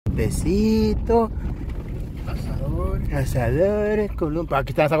puentecito, asadores, columpa.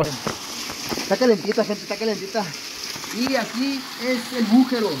 Aquí están las aguas. Está calentita, gente, está calentita. Y aquí es el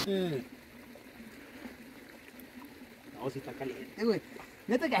bújero. No, si está caliente, güey.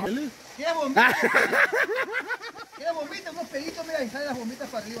 Neta que ¿qué bombita? ¿Qué bombita? Unos pelitos, mira, y salen las bombitas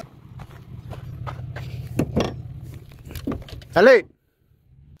para arriba. ¡Sale!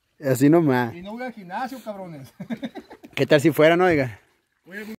 Así nomás. Y no voy al gimnasio, cabrones. ¿Qué tal si fuera, no, oiga?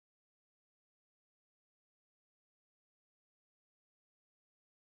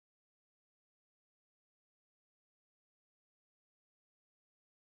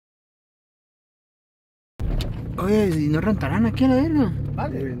 Oye, ¿y no rentarán aquí a la verga?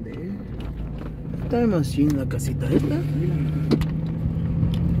 Vale. Vender. Está más china la casita esta.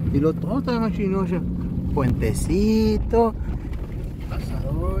 Y lo todo está más chinoso. Puentecito,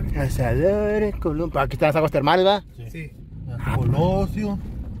 asadores, columpa. Aquí están las aguas termales, ¿va? Sí. Colosio.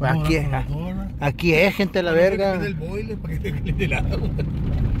 Pues aquí es gente de la verga. El boiler para que te caliente el agua.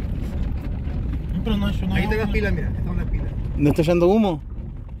 Pero no es una. Ahí te las pilas, mira, está una pila. ¿No está echando humo?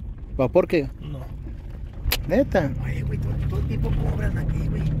 ¿Vapor qué? No. ¿Neta? Oye, güey, todo el tiempo cobran aquí,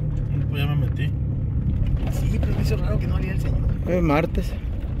 güey. Pues ya me metí. Sí, pero me hizo raro que no valía el señor. Es martes.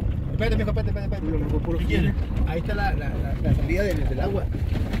 Espérate, mijo, espérate. ¿Qué quieres? Ahí está la salida del agua.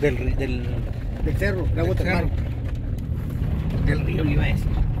 Del cerro, el agua termal. Del río, iba a decir.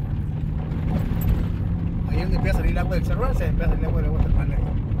 Ahí es donde empieza a salir el agua del cerro, se empieza a salir el agua del agua termal.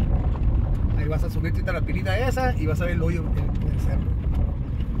 Ahí vas a subirte a la pilita esa y vas a ver el hoyo del cerro.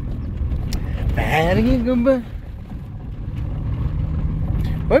 Verga, compa.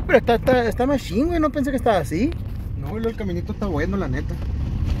 Oye, pero está machín, güey. No pensé que estaba así. No, el caminito está bueno, la neta.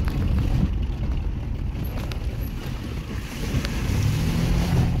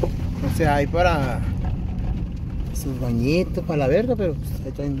 O sea, hay para sus bañitos, para la verga, pero pues,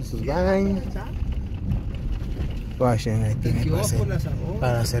 ahí traen sus baños. Pues ahí tiene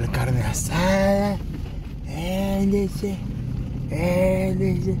para hacer carne asada.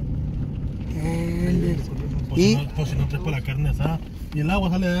 Y por si no traes para la carne asada. Y el agua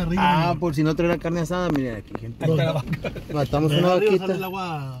sale de arriba. Ah, por si no trae la carne asada, miren aquí, gente. Ahí está la vaca. Matamos una vaquita. Sale el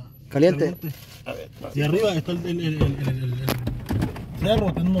agua caliente. A ver, y arriba está el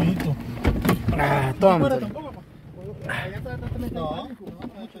cerro, tiene un hoyito. Ah, toma. No,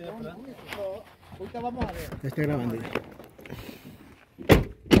 ahorita vamos a ver. Ya estoy grabando.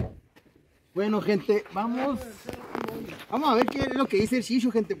 Bueno, gente, vamos a ver qué es lo que dice el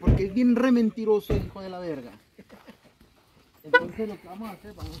Shisho, gente, porque es bien re mentiroso el hijo de la verga. Entonces lo que vamos a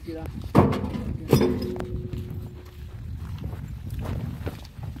hacer, vamos a tirar.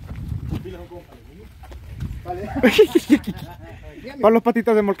 Vale. Para los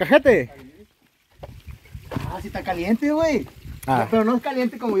patitas de molcajete. Ah, sí está caliente, güey. Ah. Pero no es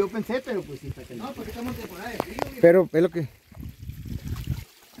caliente como yo pensé, pero pues sí está caliente. No, porque estamos en temporada de frío, güey. Pero es lo que...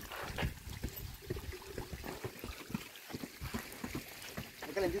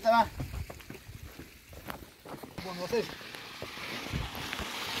 ¿Está calentita, va? Bueno, no sé.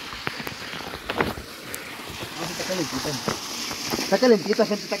 No, sí está calentita. Está calentita,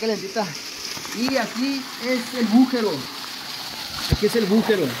 gente, está calentita. Y aquí es el bújero. Aquí es el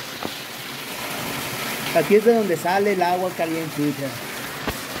bújero. Aquí es de donde sale el agua calientita.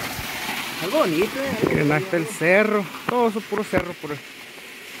 Algo bonito, Miren, ahí está el cerro. Todo eso puro cerro. Por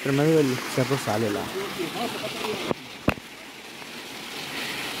entre medio del cerro sale el agua.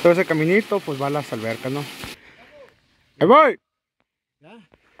 Todo ese caminito pues va a las albercas, ¿no? ¡Ahí voy!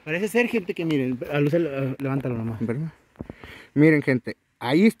 Parece ser, gente, que miren, a luz, levántalo nomás. Miren, gente,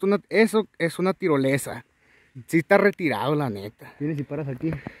 ahí está eso es una tirolesa. Sí está retirado, la neta. Tienes si paras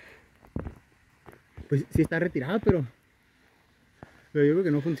aquí. Pues sí está retirado, pero yo creo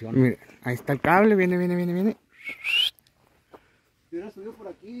que no funciona. Miren, ahí está el cable, viene. Si hubiera subido por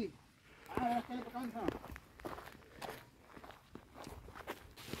aquí. Ah, ¿qué le tocaba?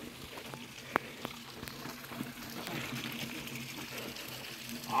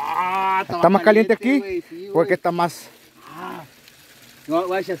 Ah, está más caliente aquí, güey, sí, porque está más... Ah, no,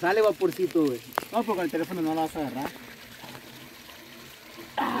 güey, ya sale vaporcito, güey. No, porque con el teléfono no la vas a agarrar.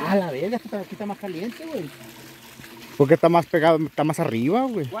 Ah, la verga, aquí está más caliente, güey. Porque está más pegado, está más arriba,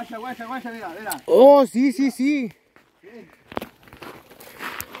 güey. Guacha, mira. Oh, sí.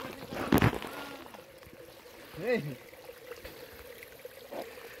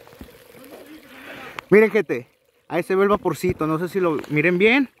 Miren, gente, ahí se ve el vaporcito, no sé si lo miren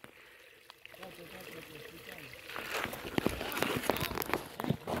bien.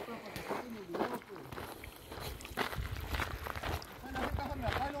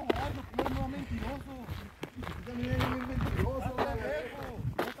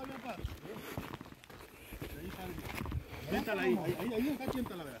 Siéntala ahí, acá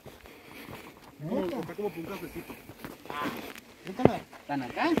siéntala, ¿verdad? Está como por un cafecito. Siéntala. ¿Están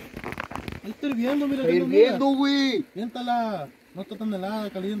acá? Está hirviendo, mira. Está hirviendo, güey. Siéntala. No está tan helada,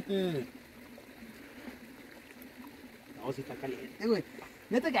 caliente. No, si está caliente, güey.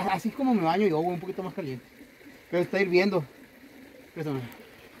 Neta que así es como me baño yo, güey, un poquito más caliente. Pero está hirviendo. Pésame.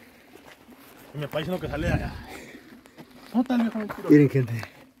 Me está diciendo que sale de allá. ¿Cómo está el viejo mentiroso? Miren, gente.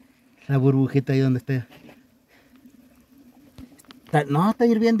 La burbujita ahí donde está. No, está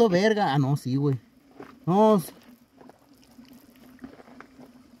hirviendo verga. Ah, no, sí, güey. No.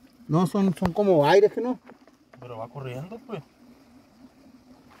 No, son como aires, que no. Pero va corriendo, pues.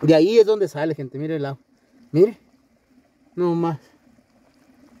 De ahí es donde sale, gente. Mire el agua. Mire. No más.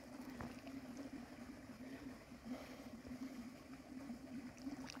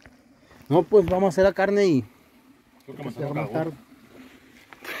 No, pues vamos a hacer la carne y... Porque me está tarde.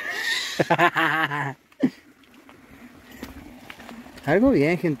 Algo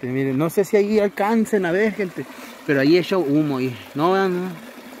bien, gente. Miren, no sé si ahí alcancen a ver, gente. Pero ahí he hecho humo ahí. No, no.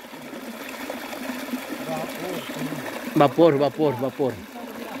 Vapor.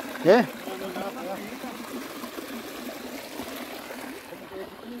 ¿Eh?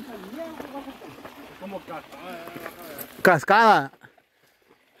 Como cascada. Cascada.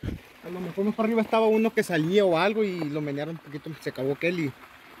 A lo mejor más para arriba estaba uno que salía o algo y lo menearon un poquito, se acabó aquel y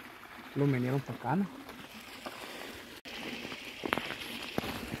lo menearon para acá, ¿no?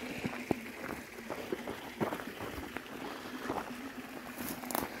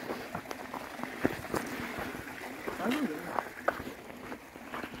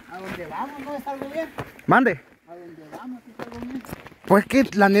 ¿A dónde vamos? ¿No está algo bien? Mande. ¿A dónde vamos? ¿Está algo bien? Pues que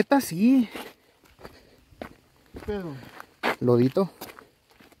la neta sí. Pero... Lodito.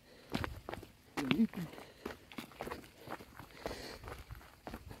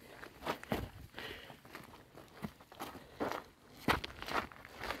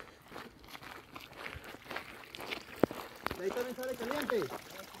 ¿De ahí también sale caliente?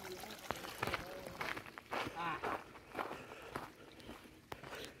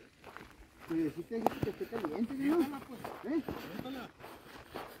 Pues sí te dije que esté caliente, ¿no? ¿Eh?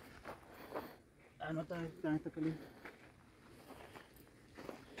 Ah, no, también está caliente.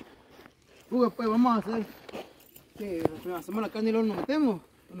 Pues vamos a hacer que hacemos la carne y luego nos metemos.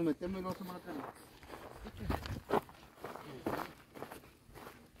 O nos metemos y luego hacemos la carne.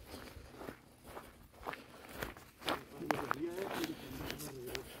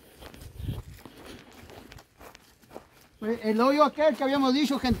 Pues el hoyo aquel que habíamos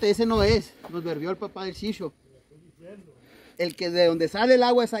dicho, gente, ese no es. Nos verbió el papá del Chicho. El que de donde sale el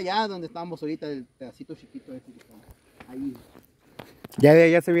agua es allá, donde estábamos ahorita, el pedacito chiquito ese que está ahí. Ya de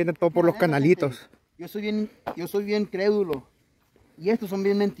allá se viene todo por los canalitos. Gente, yo soy bien crédulo. Y estos son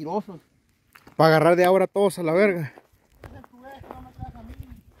bien mentirosos. Para agarrar de ahora todos a la verga.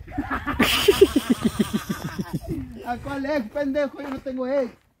 ¿A cuál ex, pendejo? Yo no tengo ex.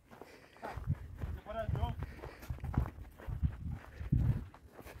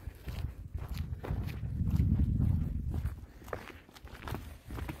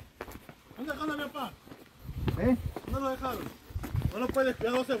 ¿Dónde dejaron a mi papá? ¿Eh? ¿Dónde lo dejaron? No lo puedes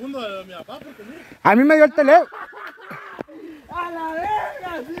descuidar 2 segundos de mi papá porque mira. A mí me dio el teléfono. ¡A la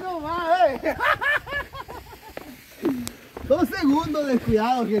verga! ¡Así nomás, 2 segundos de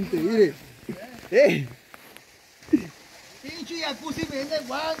cuidado, gente, mire. Pinche jacuzzi me vende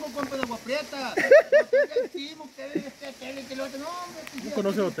guango con pedo agua prieta. No tenga encima, que lo otro. No, hombre, ¿No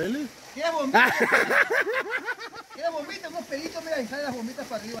conoces hoteles? ¿Quieres bombitas? ¿Quieres bombitas? Unos peditos, mira, y salen las bombitas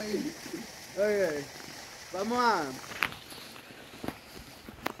para arriba ahí. Oye, vamos a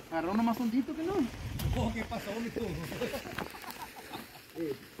agarrar uno más hondito que no. Oh, ¿qué pasó, mi tú?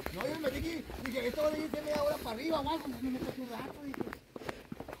 No, yo me dije, esto va a venir de media hora para arriba, guapo, me meto un rato, dije.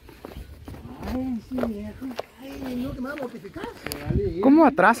 Ay, sí, viejo. Ay, no, que me va a mortificar. ¿Cómo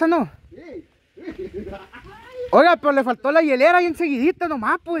atrasa, no? Oiga, pero le faltó la hielera ahí enseguidita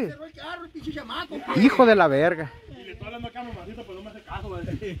nomás, pues. Cerró el carro, el pinche chamaco, pues. Hijo de la verga. Y le estoy hablando acá a mamacita, pero no me hace caso,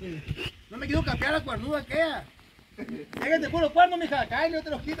 güey. No me quiero cambiar la cuernuda aquella. Déjate puro cuerno, mija. Cállate, yo te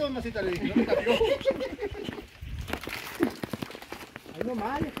los quito, mamacita, le dije. No me cambió. Ahí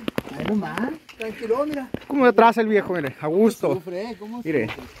nomás, ahí nomás. Tranquilo, mira. ¿Cómo atrasa el viejo, mire? A gusto. Sufre, ¿cómo Mire.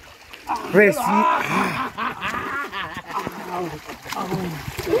 sufre?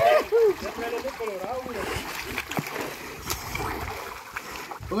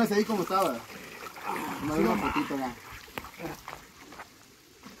 Póngase ahí como estaba. No hay una fotito acá.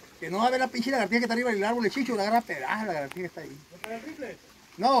 Que no va a ver la pinche lagartija que está arriba del árbol de Chicho, la agarra a pedazos, la lagartija está ahí. ¿No trae el rifle?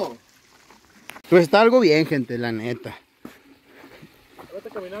 No. Pues está algo bien, gente, la neta. Vete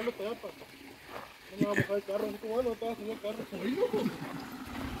caminando para allá, papá. No me va a mojar el carro, así como bueno, te vas a subir el carro. Oye, loco.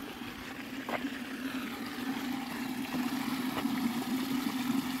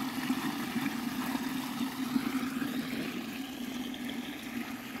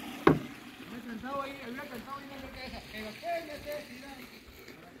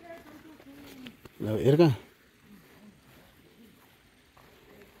 La verga.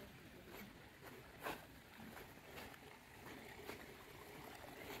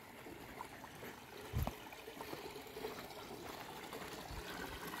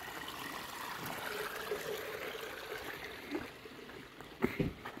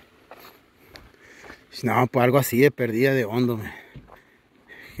 No, pues algo así de perdida de hondo,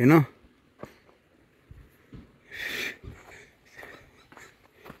 ¿que no?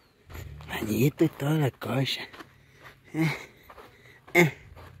 Bañito y toda la cosa.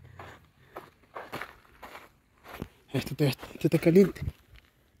 Este está caliente.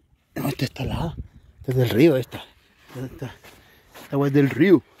 No, este está helado. Este es del río, esta agua es del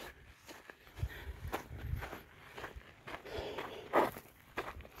río.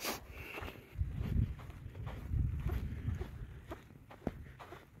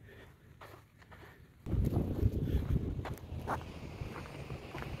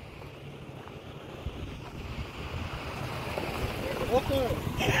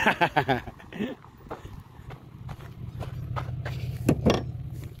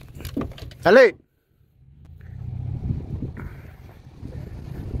 ¡Sale!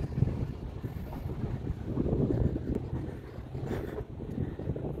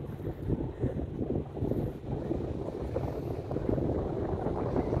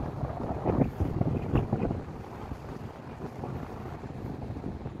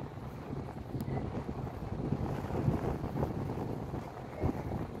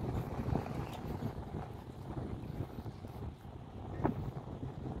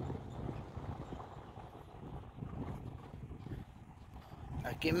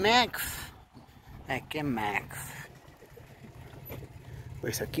 Aquí Max.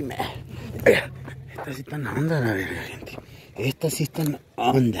 Pues aquí estas sí están ondas, la verdad, gente. Estas sí están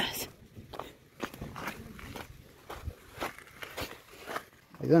ondas.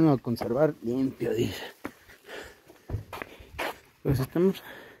 Ayúdanos a conservar limpio, dice. Pues estamos.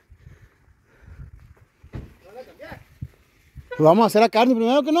 Pues vamos a hacer la carne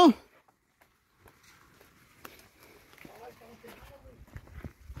primero, que no.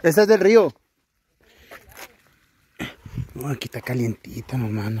 Esa es del río. No, aquí está calientita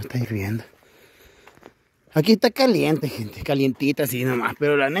nomás, no está hirviendo. Aquí está caliente, gente, calientita así nomás,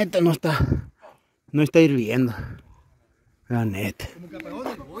 pero la neta no está hirviendo. La neta. Como que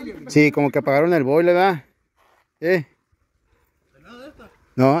apagaron el boiler. Sí, como que apagaron el boiler, ¿verdad? ¿Nada de esta?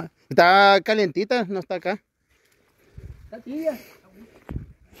 No, está calientita, no está acá. Está tibia.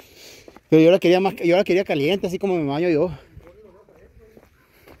 Pero yo la quería caliente, así como me baño yo.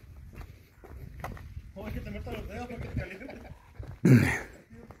 Joder, que te metas los dedos porque te calienta.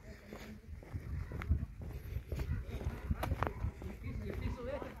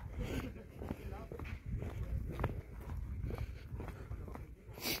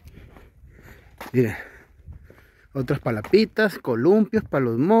 Mira, otras palapitas, columpios para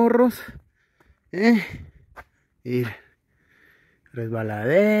los morros. Mira,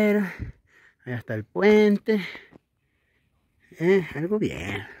 resbaladera. Ahí está el puente. Algo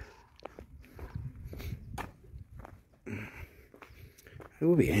bien.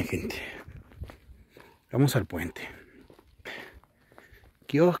 Algo bien, gente. Vamos al puente.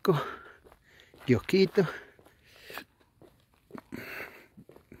 Kiosquito.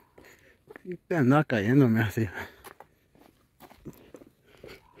 Y te andaba cayéndome así.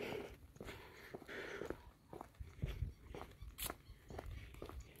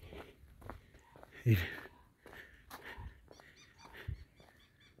 Mira.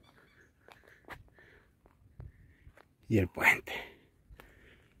 Y el puente.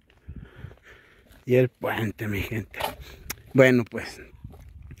 Mi gente. Bueno, pues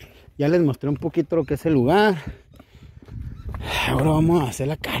ya les mostré un poquito lo que es el lugar. Ahora vamos a hacer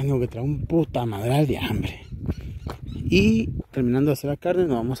la carne, porque trae un puta madral de hambre. Y terminando de hacer la carne,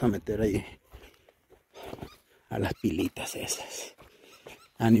 nos vamos a meter ahí a las pilitas esas.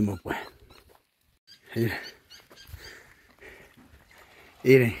 Ánimo, pues.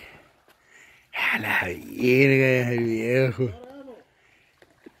 Miren. A la virga, el viejo.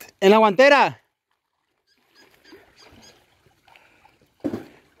 En la guantera.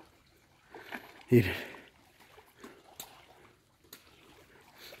 Miren.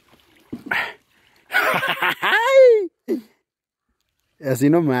 Así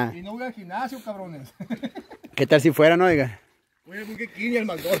nomás. Y no voy al gimnasio, cabrones. ¿Qué tal si fuera, no, oiga? Voy a Burger King y al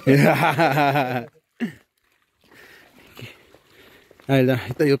McDonald's. La verdad,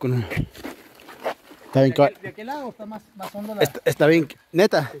 ahorita yo con uno. Está bien que ¿De aquel lado está más hondo la... está bien,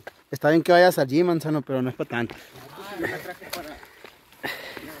 neta, está bien que vayas allí, Manzano, pero no es para tanto. Ah, yo la traje para...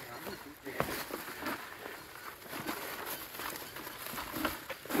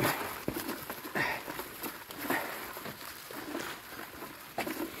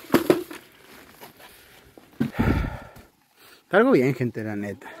 Está algo bien, gente, la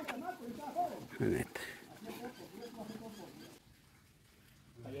neta. La neta.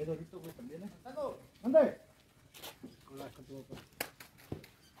 ¿Dónde?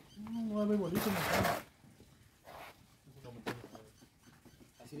 No, muy bonito,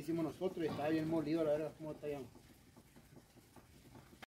 Así lo hicimos nosotros y estaba bien molido, la verdad, como está ya.